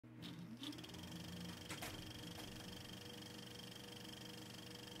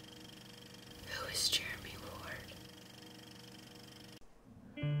is Jeremy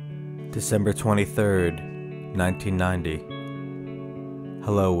Ward. December 23rd, 1990.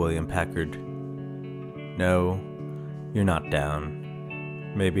 Hello, William Packard. No, you're not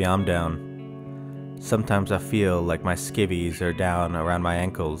down. Maybe I'm down. Sometimes I feel like my skivvies are down around my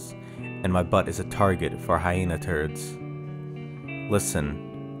ankles and my butt is a target for hyena turds.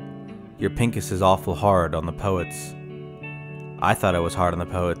 Listen, your Pincus is awful hard on the poets. I thought I was hard on the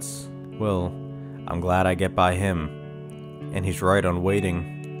poets. Well, I'm glad I get by him. And he's right on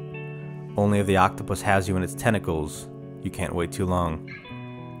waiting. Only if the octopus has you in its tentacles, you can't wait too long.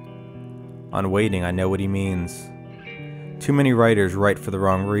 On waiting, I know what he means. Too many writers write for the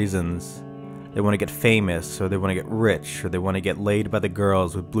wrong reasons. They want to get famous, or they want to get rich, or they want to get laid by the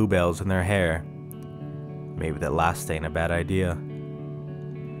girls with bluebells in their hair. Maybe that last ain't a bad idea.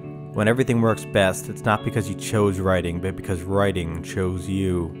 When everything works best, it's not because you chose writing, but because writing chose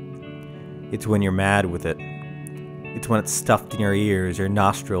you. It's when you're mad with it. It's when it's stuffed in your ears, your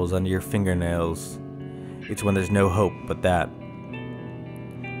nostrils, under your fingernails. It's when there's no hope but that.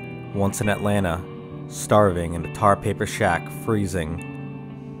 Once in Atlanta, starving in a tar paper shack, freezing.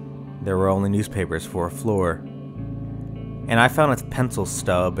 There were only newspapers for a floor. And I found its pencil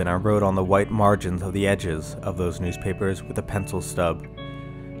stub and I wrote on the white margins of the edges of those newspapers with a pencil stub,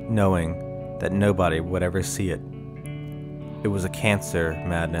 knowing that nobody would ever see it. It was a cancer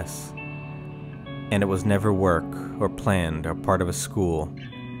madness. And it was never work or planned or part of a school.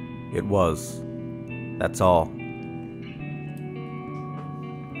 It was. That's all.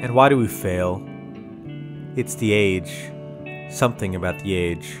 And why do we fail? It's the age. Something about the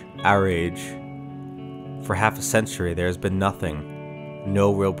age. Our age. For half a century there has been nothing.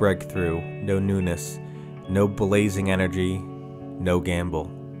 No real breakthrough. No newness. No blazing energy. No gamble.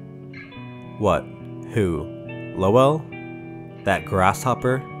 What? Who? Lowell? That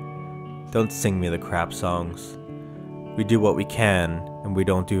grasshopper? Don't sing me the crap songs. We do what we can, and we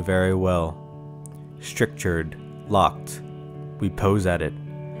don't do very well. Strictured. Locked. We pose at it.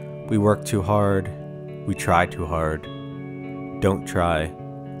 We work too hard. We try too hard. Don't try.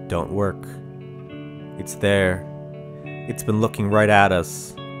 Don't work. It's there. It's been looking right at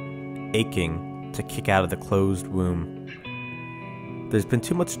us, aching to kick out of the closed womb. There's been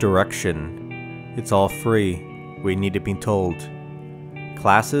too much direction. It's all free. We need to be told.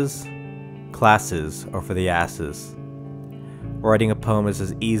 Classes? Classes are for the asses. Writing a poem is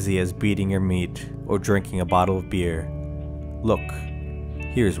as easy as beating your meat or drinking a bottle of beer. Look,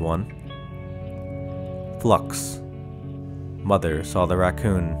 here's one. Flux. Mother saw the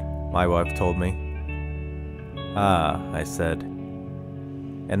raccoon, my wife told me. Ah, I said.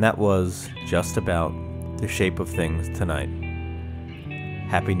 And that was just about the shape of things tonight.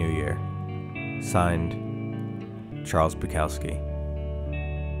 Happy New Year. Signed, Charles Bukowski.